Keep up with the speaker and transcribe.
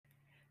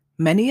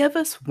Many of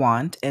us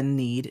want and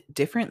need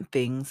different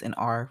things in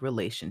our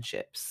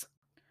relationships.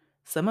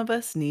 Some of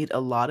us need a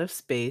lot of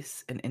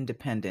space and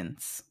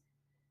independence.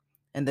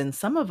 And then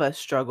some of us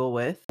struggle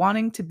with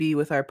wanting to be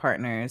with our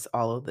partners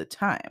all of the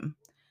time.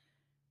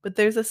 But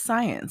there's a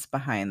science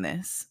behind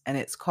this, and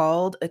it's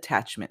called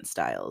attachment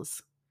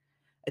styles.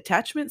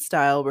 Attachment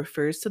style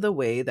refers to the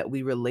way that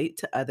we relate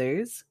to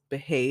others,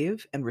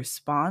 behave, and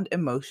respond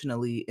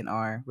emotionally in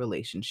our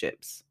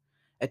relationships.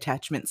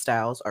 Attachment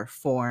styles are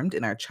formed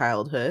in our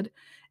childhood,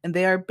 and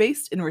they are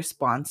based in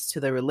response to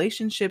the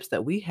relationships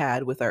that we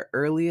had with our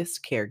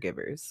earliest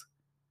caregivers.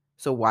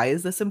 So, why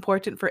is this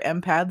important for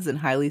empaths and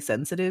highly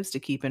sensitives to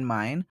keep in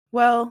mind?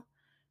 Well,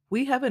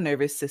 we have a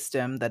nervous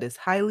system that is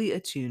highly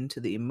attuned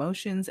to the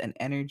emotions and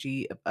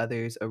energy of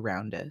others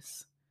around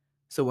us.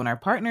 So, when our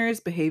partner is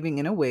behaving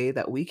in a way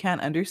that we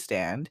can't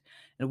understand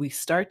and we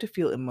start to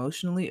feel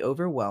emotionally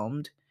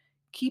overwhelmed,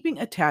 keeping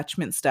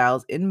attachment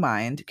styles in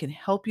mind can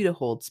help you to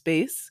hold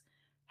space,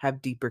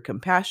 have deeper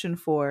compassion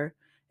for,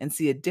 and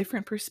see a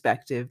different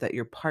perspective that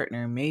your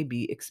partner may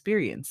be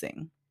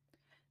experiencing.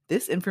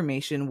 This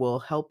information will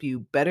help you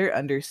better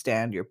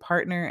understand your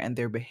partner and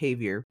their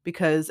behavior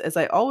because, as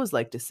I always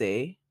like to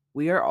say,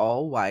 we are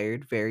all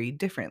wired very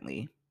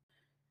differently.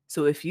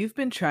 So, if you've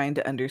been trying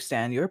to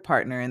understand your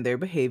partner and their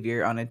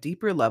behavior on a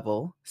deeper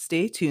level,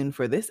 stay tuned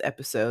for this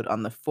episode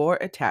on the 4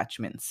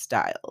 attachment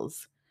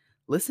styles.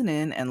 Listen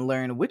in and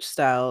learn which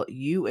style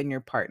you and your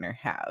partner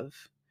have.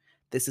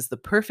 This is the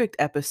perfect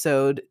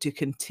episode to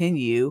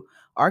continue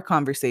our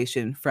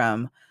conversation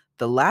from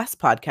the last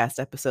podcast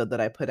episode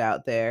that I put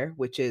out there,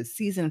 which is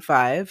season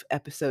 5,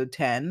 episode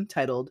 10,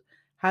 titled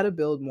How to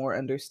Build More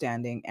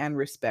Understanding and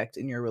Respect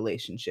in Your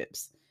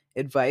Relationships.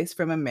 Advice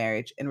from a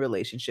marriage and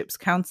relationships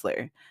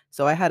counselor.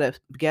 So I had a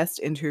guest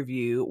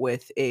interview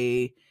with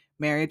a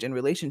marriage and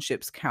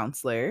relationships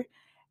counselor,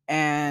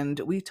 and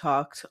we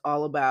talked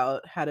all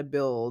about how to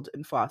build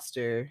and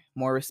foster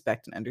more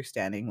respect and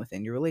understanding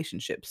within your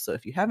relationships. So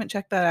if you haven't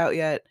checked that out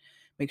yet,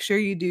 make sure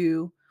you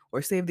do,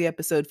 or save the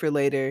episode for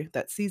later.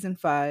 That's season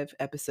 5,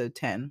 episode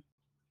 10.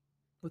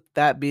 With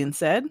that being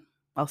said,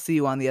 I'll see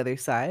you on the other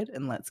side,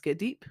 and let's get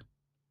deep.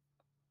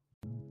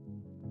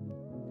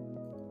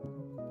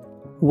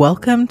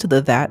 Welcome to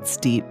the That's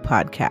Deep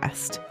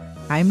podcast.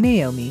 I'm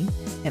Naomi,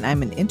 and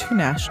I'm an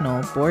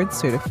international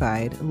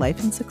board-certified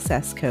life and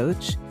success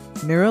coach,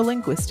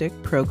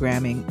 neuro-linguistic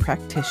programming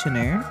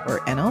practitioner, or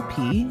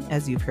NLP,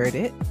 as you've heard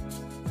it,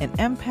 an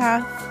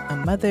empath, a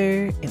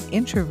mother, an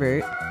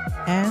introvert,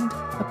 and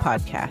a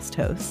podcast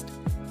host.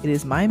 It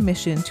is my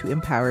mission to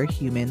empower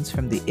humans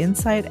from the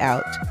inside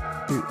out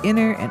through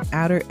inner and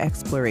outer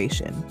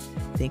exploration.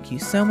 Thank you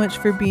so much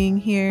for being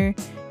here.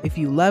 If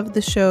you love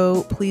the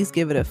show, please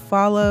give it a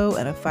follow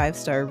and a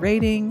 5-star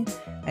rating.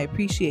 I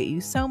appreciate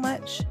you so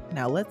much.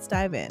 Now let's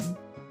dive in.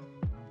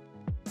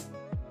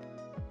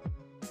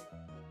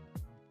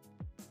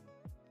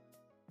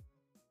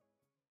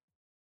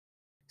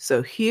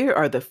 So here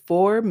are the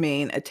 4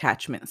 main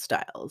attachment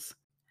styles.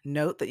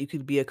 Note that you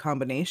could be a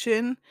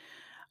combination,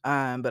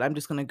 but I'm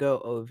just going to go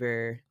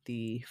over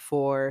the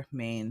 4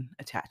 main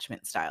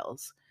attachment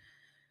styles.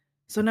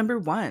 So number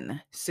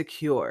 1,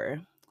 secure.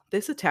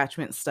 This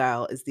attachment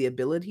style is the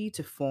ability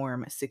to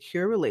form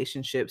secure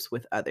relationships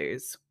with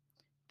others.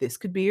 This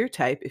could be your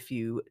type if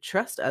you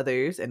trust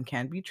others and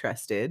can be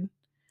trusted,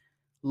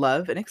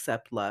 love and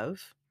accept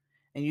love,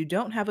 and you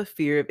don't have a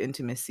fear of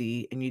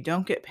intimacy, and you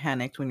don't get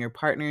panicked when your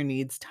partner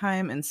needs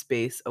time and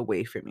space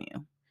away from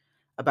you.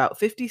 About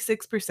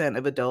 56%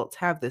 of adults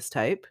have this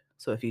type,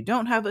 so if you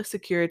don't have a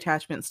secure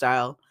attachment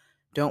style,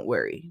 don't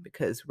worry,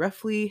 because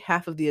roughly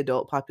half of the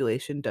adult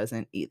population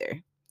doesn't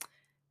either.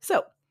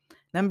 So,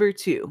 number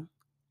 2,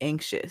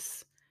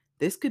 anxious.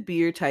 This could be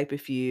your type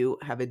if you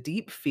have a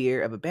deep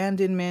fear of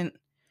abandonment,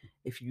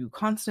 if you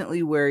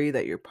constantly worry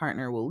that your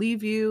partner will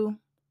leave you,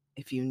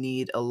 if you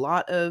need a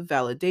lot of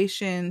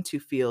validation to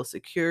feel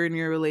secure in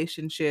your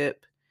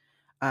relationship.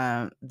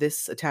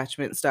 This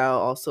attachment style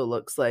also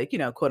looks like,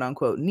 quote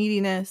unquote,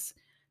 neediness,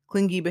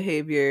 clingy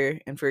behavior.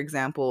 And for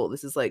example,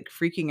 this is like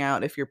freaking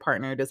out if your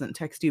partner doesn't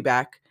text you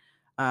back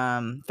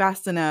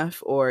fast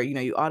enough, or,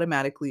 you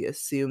automatically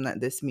assume that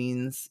this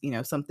means,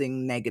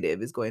 something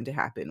negative is going to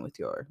happen with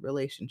your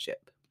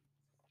relationship.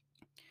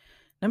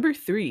 Number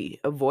 3,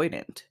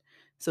 avoidant.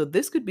 So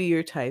this could be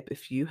your type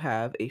if you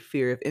have a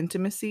fear of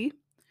intimacy,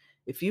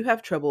 if you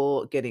have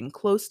trouble getting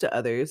close to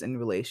others in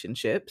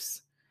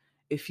relationships,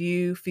 if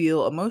you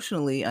feel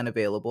emotionally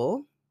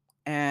unavailable,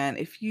 and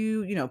if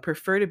you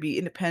prefer to be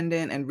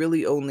independent and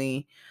really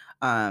only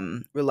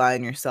rely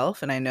on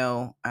yourself. And I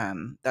know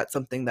that's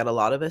something that a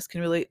lot of us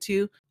can relate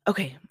to.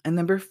 Okay, and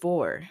number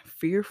 4,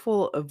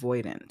 fearful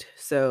avoidant.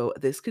 So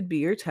this could be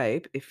your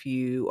type if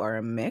you are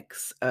a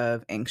mix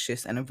of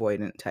anxious and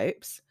avoidant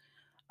types.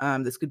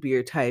 This could be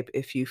your type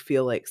if you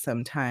feel like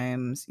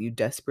sometimes you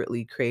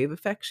desperately crave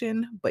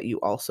affection, but you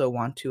also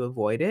want to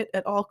avoid it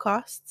at all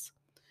costs.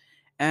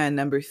 And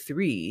number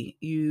 3,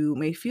 you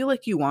may feel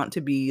like you want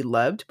to be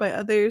loved by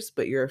others,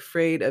 but you're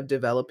afraid of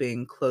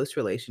developing close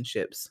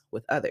relationships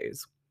with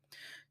others.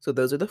 So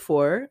those are the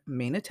 4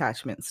 main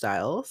attachment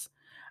styles.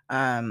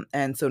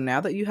 And so now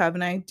that you have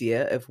an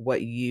idea of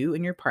what you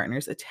and your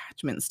partner's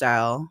attachment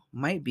style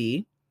might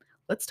be,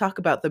 let's talk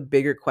about the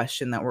bigger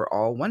question that we're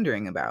all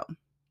wondering about.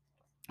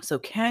 So,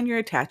 can your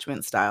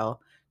attachment style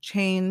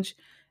change,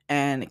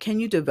 and can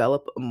you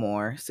develop a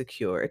more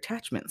secure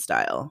attachment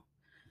style?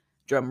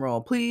 Drum roll,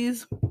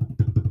 please.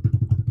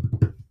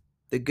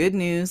 The good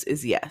news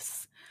is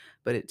yes,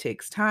 but it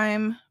takes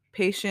time,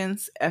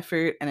 patience,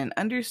 effort, and an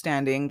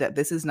understanding that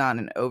this is not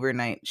an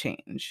overnight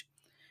change.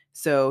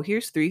 So,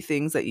 here's 3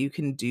 things that you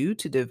can do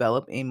to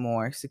develop a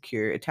more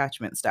secure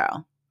attachment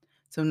style.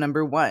 So,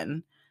 number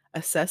 1,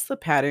 assess the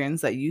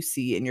patterns that you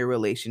see in your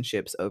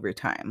relationships over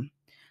time.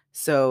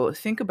 So,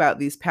 think about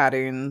these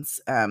patterns,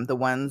 the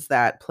ones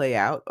that play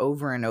out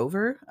over and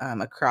over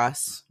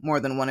across more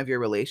than one of your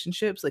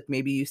relationships. Like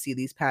maybe you see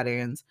these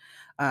patterns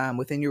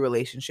within your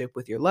relationship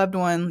with your loved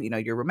one,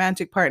 your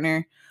romantic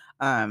partner.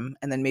 And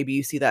then maybe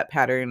you see that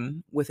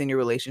pattern within your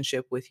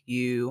relationship with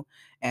you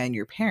and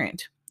your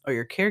parent or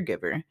your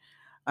caregiver.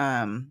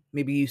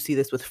 Maybe you see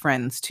this with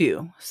friends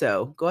too.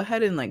 So go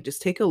ahead and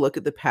just take a look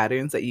at the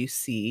patterns that you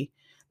see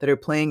that are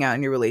playing out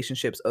in your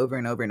relationships over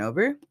and over and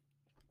over,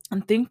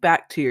 and think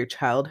back to your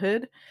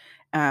childhood,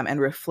 and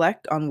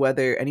reflect on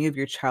whether any of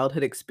your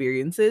childhood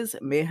experiences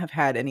may have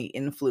had any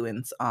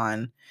influence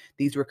on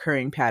these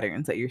recurring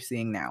patterns that you're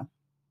seeing now.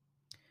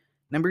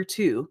 Number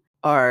 2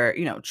 are,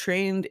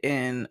 trained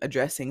in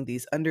addressing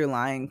these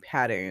underlying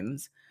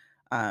patterns.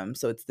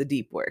 So it's the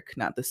deep work,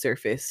 not the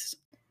surface.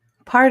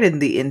 Pardon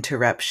the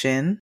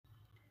interruption.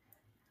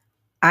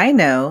 I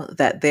know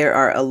that there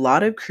are a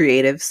lot of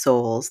creative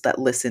souls that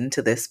listen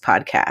to this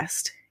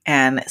podcast,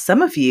 and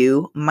some of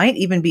you might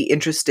even be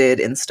interested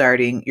in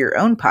starting your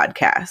own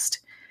podcast.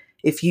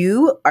 If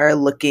you are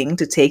looking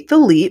to take the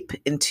leap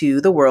into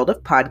the world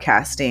of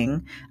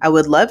podcasting, I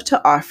would love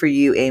to offer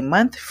you a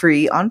month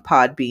free on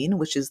Podbean,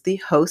 which is the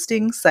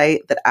hosting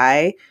site that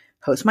I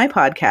host my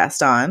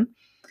podcast on.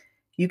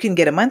 You can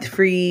get a month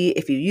free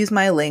if you use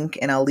my link,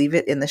 and I'll leave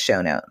it in the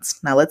show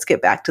notes. Now let's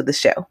get back to the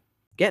show.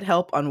 Get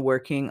help on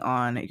working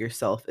on your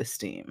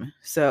self-esteem.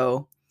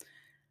 So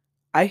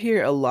I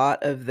hear a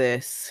lot of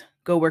this: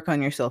 go work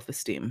on your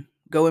self-esteem,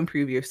 go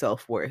improve your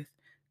self-worth,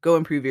 go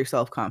improve your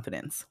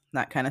self-confidence,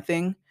 that kind of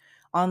thing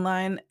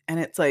online. And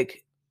it's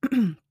like,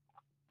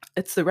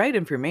 it's the right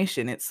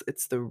information. It's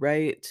the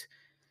right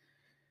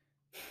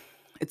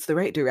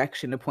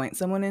direction to point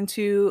someone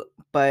into.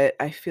 But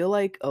I feel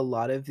like a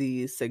lot of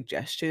these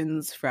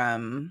suggestions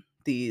from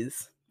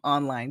these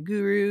online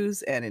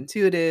gurus and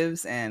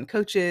intuitives and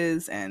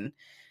coaches and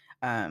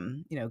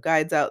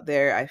guides out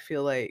there, I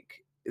feel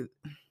like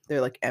they're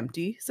like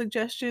empty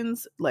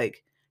suggestions.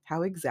 Like,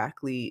 how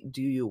exactly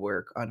do you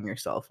work on your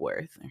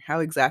self-worth? How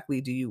exactly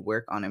do you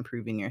work on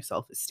improving your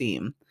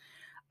self-esteem?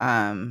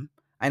 Um,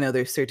 I know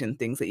there's certain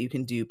things that you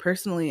can do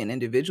personally and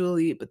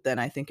individually, but then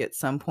I think at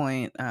some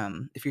point,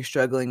 if you're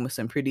struggling with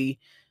some pretty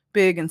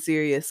big and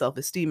serious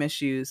self-esteem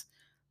issues,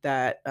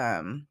 that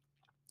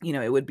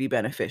it would be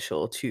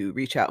beneficial to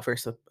reach out for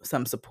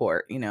some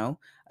support,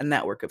 a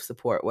network of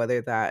support,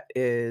 whether that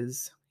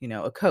is,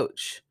 a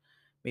coach,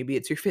 maybe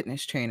it's your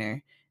fitness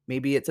trainer,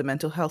 maybe it's a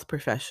mental health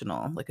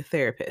professional, like a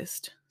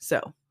therapist.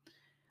 So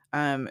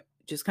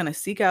just kind of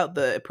seek out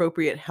the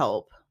appropriate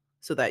help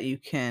so that you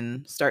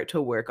can start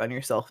to work on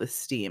your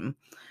self-esteem.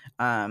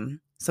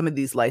 Some of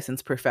these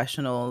licensed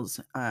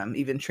professionals,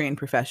 even trained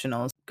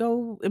professionals,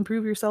 go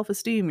improve your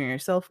self-esteem or your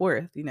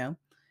self-worth.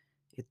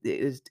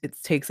 It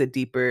takes a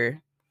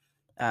deeper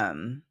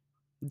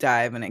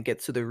dive, and it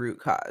gets to the root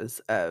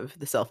cause of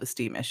the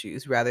self-esteem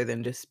issues rather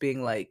than just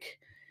being like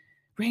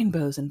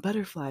rainbows and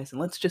butterflies and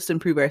let's just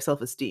improve our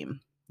self-esteem.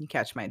 You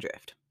catch my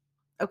drift.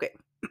 Okay.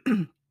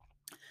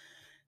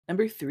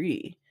 Number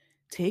 3,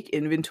 take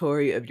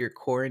inventory of your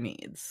core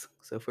needs.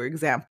 So for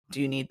example, do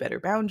you need better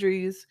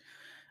boundaries?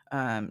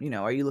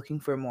 Are you looking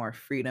for more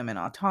freedom and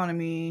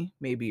autonomy?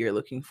 Maybe you're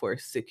looking for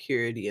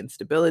security and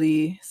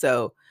stability.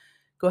 So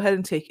go ahead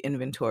and take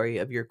inventory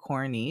of your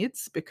core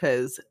needs,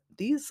 because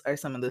these are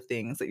some of the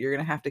things that you're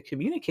going to have to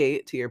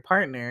communicate to your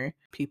partner.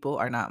 People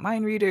are not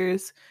mind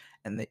readers,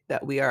 and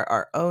that we are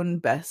our own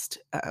best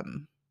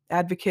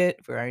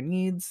advocate for our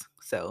needs.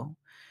 So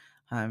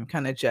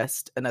kind of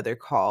just another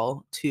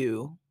call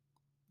to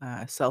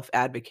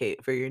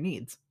self-advocate for your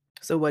needs.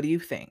 So what do you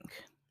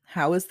think?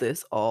 How is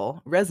this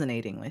all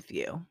resonating with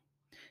you?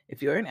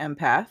 If you're an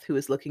empath who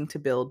is looking to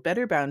build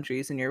better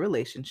boundaries in your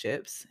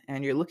relationships,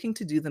 and you're looking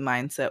to do the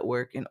mindset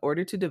work in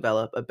order to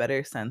develop a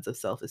better sense of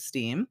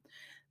self-esteem,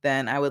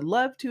 then I would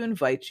love to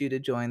invite you to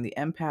join the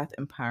Empath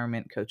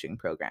Empowerment Coaching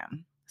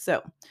Program.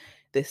 So,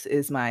 this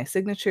is my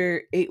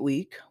signature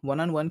 8-week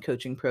one-on-one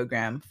coaching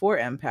program for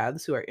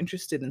empaths who are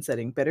interested in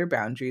setting better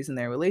boundaries in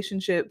their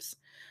relationships.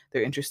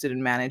 They're interested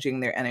in managing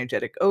their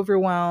energetic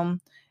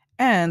overwhelm,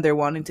 and they're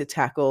wanting to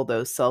tackle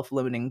those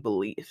self-limiting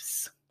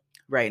beliefs.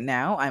 Right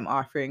now, I'm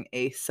offering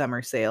a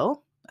summer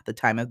sale, at the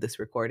time of this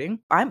recording.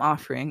 I'm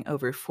offering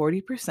over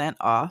 40%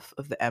 off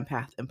of the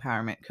Empath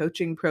Empowerment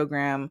Coaching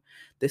Program.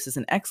 This is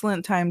an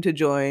excellent time to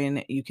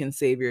join. You can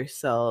save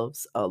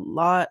yourselves a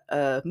lot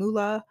of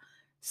moolah.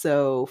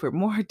 So for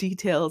more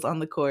details on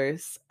the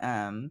course,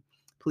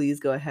 please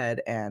go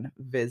ahead and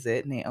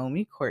visit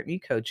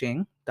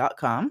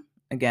NaomiCourtneyCoaching.com.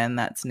 Again,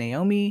 that's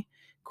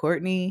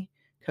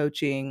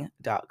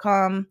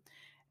NaomiCourtneyCoaching.com.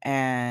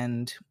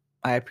 And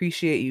I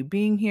appreciate you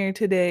being here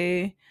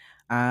today.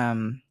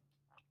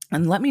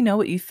 And let me know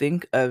what you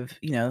think of,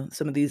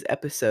 some of these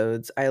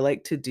episodes. I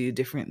like to do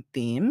different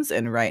themes,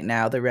 and right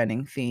now the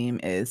running theme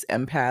is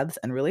empaths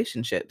and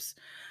relationships.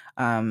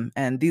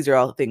 And these are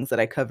all things that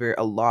I cover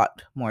a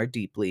lot more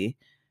deeply,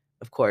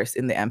 of course,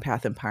 in the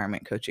Empath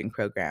Empowerment Coaching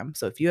Program.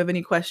 So if you have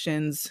any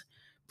questions,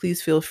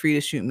 please feel free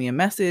to shoot me a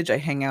message. I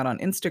hang out on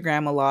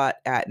Instagram a lot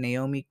at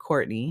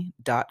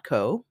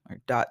naomicourtney.co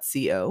or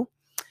 .co.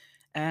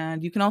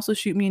 And you can also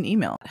shoot me an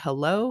email at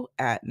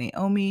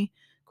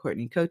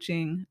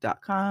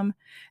hello@naomicourtneycoaching.com,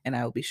 and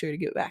I will be sure to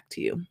get back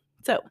to you.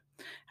 So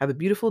have a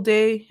beautiful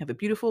day, have a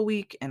beautiful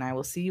week, and I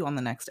will see you on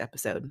the next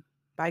episode.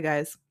 Bye,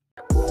 guys.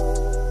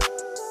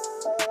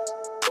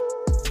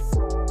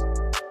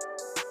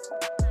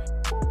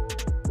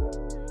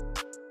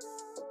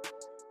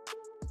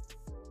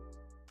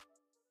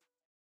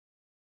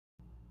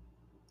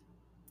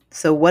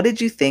 So what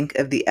did you think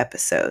of the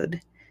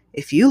episode?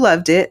 If you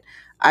loved it,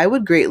 I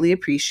would greatly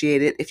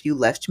appreciate it if you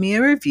left me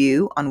a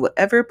review on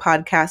whatever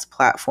podcast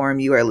platform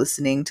you are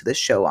listening to the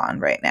show on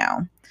right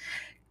now.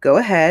 Go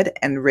ahead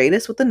and rate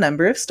us with the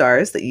number of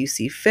stars that you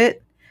see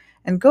fit,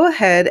 and go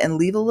ahead and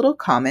leave a little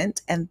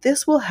comment, and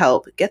this will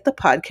help get the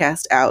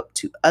podcast out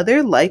to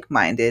other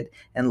like-minded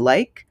and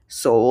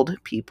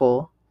like-souled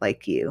people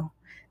like you.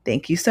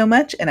 Thank you so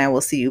much, and I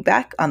will see you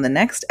back on the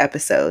next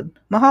episode.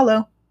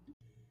 Mahalo.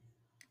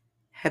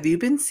 Have you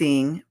been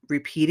seeing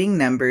repeating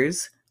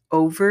numbers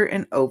over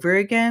and over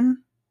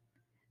again?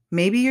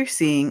 Maybe you're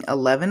seeing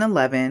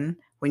 1111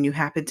 when you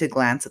happen to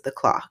glance at the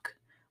clock,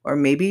 or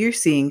maybe you're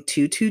seeing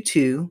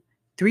 222,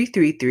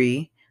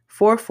 333,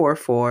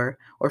 444,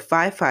 or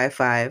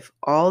 555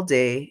 all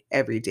day,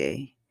 every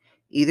day.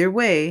 Either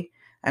way,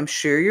 I'm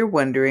sure you're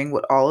wondering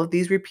what all of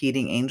these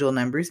repeating angel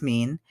numbers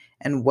mean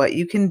and what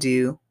you can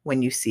do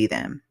when you see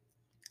them.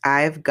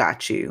 I've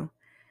got you.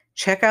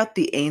 Check out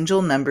the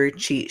angel number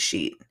cheat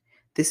sheet.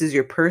 This is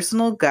your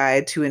personal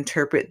guide to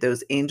interpret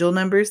those angel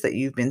numbers that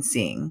you've been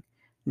seeing.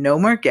 No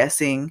more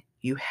guessing.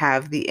 You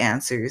have the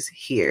answers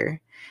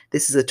here.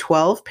 This is a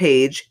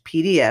 12-page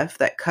PDF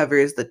that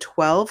covers the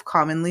 12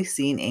 commonly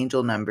seen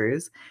angel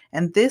numbers,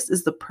 and this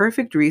is the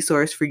perfect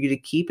resource for you to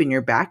keep in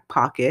your back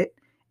pocket,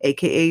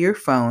 aka your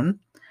phone.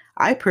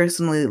 I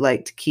personally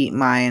like to keep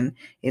mine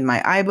in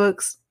my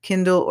iBooks,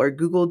 Kindle, or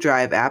Google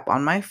Drive app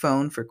on my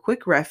phone for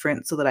quick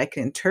reference so that I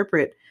can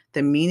interpret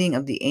the meaning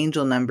of the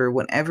angel number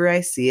whenever I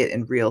see it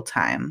in real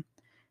time.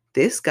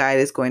 This guide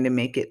is going to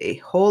make it a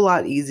whole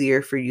lot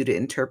easier for you to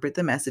interpret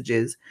the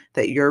messages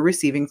that you're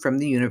receiving from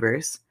the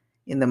universe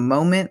in the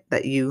moment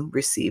that you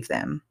receive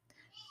them.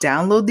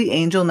 Download the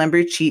angel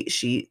number cheat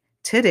sheet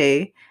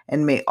today,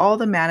 and may all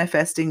the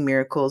manifesting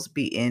miracles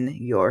be in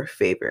your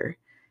favor.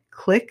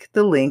 Click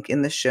the link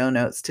in the show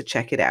notes to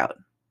check it out.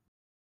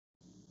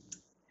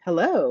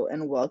 Hello,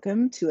 and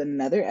welcome to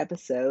another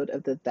episode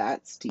of the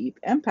That's Deep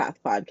Empath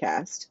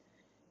podcast.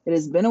 It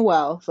has been a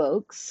while,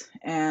 folks,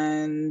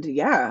 and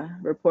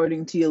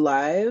reporting to you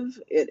live.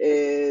 It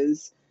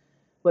is,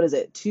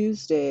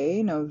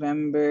 Tuesday,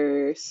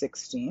 November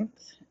 16th.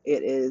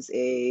 It is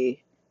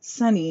a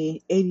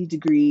sunny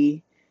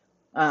 80-degree,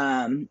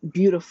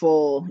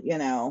 beautiful,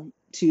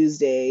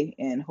 Tuesday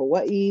in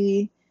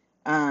Hawaii.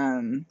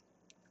 Man,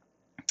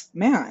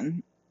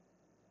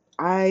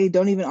 I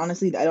don't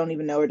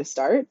even know where to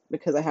start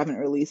because I haven't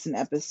released an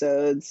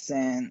episode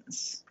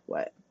since,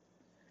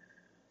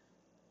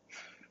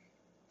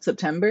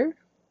 September?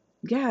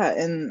 Yeah,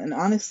 and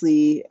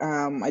honestly,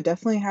 I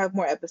definitely have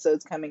more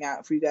episodes coming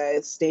out for you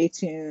guys. Stay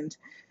tuned.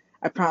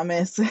 I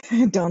promise.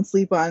 Don't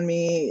sleep on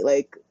me.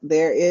 Like,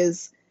 there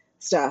is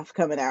stuff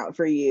coming out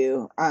for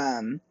you.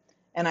 And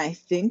I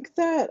think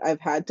that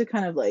I've had to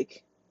kind of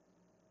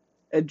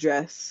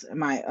address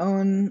my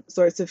own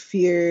sorts of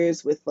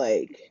fears with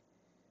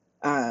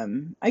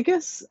I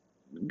guess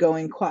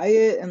going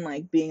quiet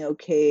and being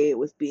okay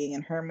with being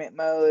in hermit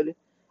mode.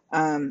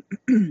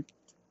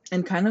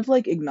 And kind of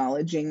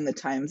acknowledging the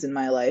times in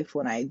my life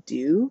when I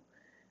do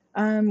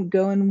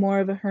go in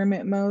more of a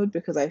hermit mode,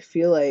 because I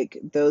feel like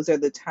those are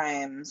the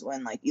times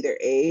when either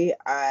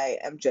I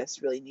am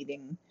just really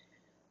needing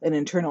an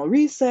internal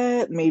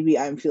reset, maybe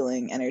I'm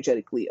feeling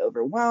energetically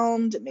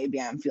overwhelmed, maybe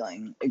I'm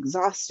feeling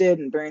exhausted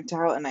and burnt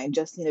out and I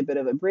just need a bit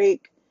of a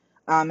break.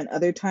 And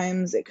other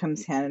times it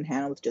comes hand in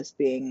hand with just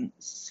being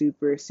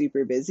super,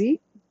 super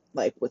busy,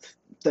 with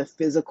the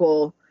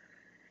physical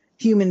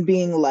human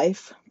being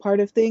life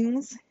part of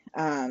things.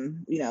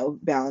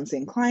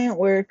 Balancing client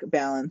work,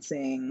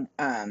 balancing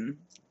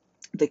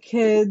the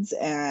kids,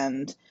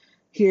 and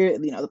here,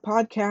 the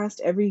podcast,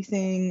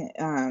 everything,